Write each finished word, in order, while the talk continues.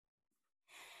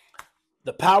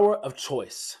The power of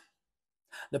choice.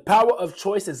 The power of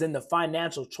choice is in the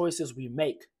financial choices we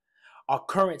make. Our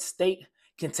current state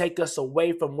can take us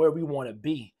away from where we want to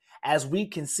be. As we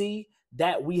can see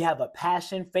that we have a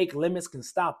passion, fake limits can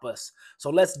stop us. So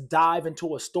let's dive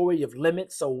into a story of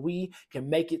limits so we can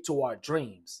make it to our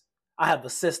dreams. I have a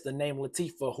sister named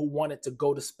Latifah who wanted to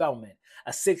go to Spelman.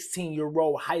 A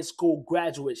 16-year-old high school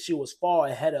graduate, she was far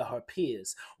ahead of her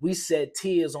peers. We shed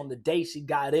tears on the day she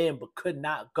got in but could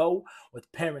not go,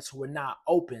 with parents who were not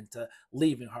open to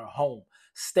leaving her home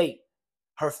state.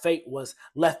 Her fate was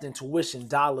left in tuition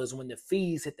dollars. When the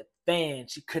fees hit the fan,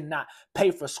 she could not pay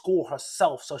for school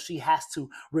herself, so she has to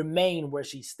remain where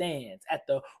she stands at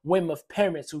the whim of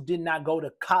parents who did not go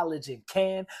to college and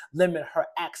can limit her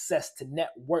access to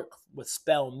network with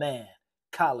Spelman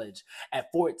College. At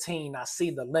 14, I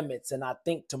see the limits and I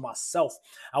think to myself,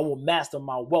 I will master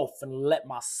my wealth and let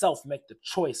myself make the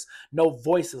choice. No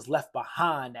voices left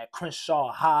behind at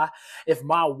Crenshaw High. If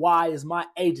my why is my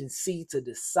agency to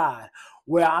decide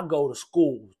where I go to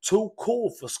school. Too cool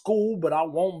for school, but I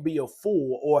won't be a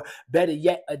fool, or better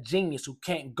yet, a genius who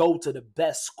can't go to the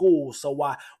best school. So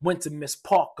I went to Miss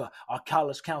Parker, our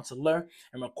college counselor,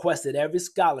 and requested every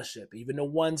scholarship, even the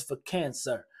ones for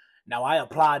cancer. Now, I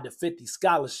applied to 50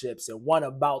 scholarships and won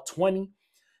about 20.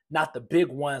 Not the big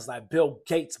ones like Bill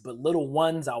Gates, but little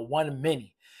ones, I won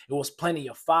many. It was plenty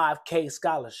of 5K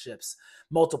scholarships.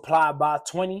 Multiplied by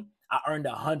 20, I earned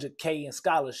 100K in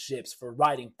scholarships for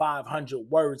writing 500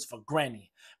 words for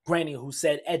Granny. Granny who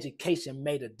said education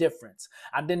made a difference.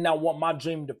 I did not want my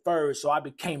dream deferred, so I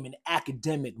became an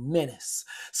academic menace.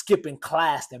 Skipping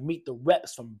class to meet the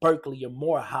reps from Berkeley and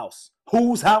Morehouse.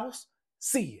 Whose house?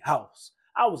 C house.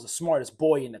 I was the smartest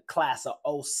boy in the class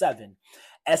of '07.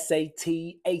 SAT,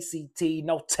 ACT,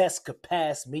 no test could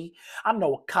pass me. I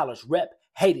know a college rep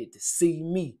hated to see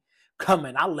me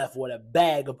coming. I left with a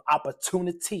bag of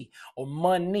opportunity or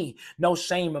money. No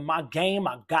shame in my game,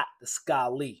 I got the Sky.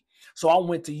 So I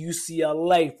went to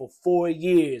UCLA for 4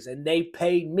 years and they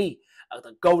paid me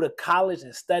to go to college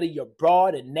and study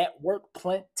abroad and network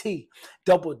plenty.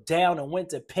 Doubled down and went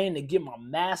to Penn to get my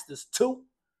master's too.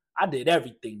 I did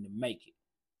everything to make it.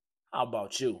 How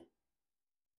about you?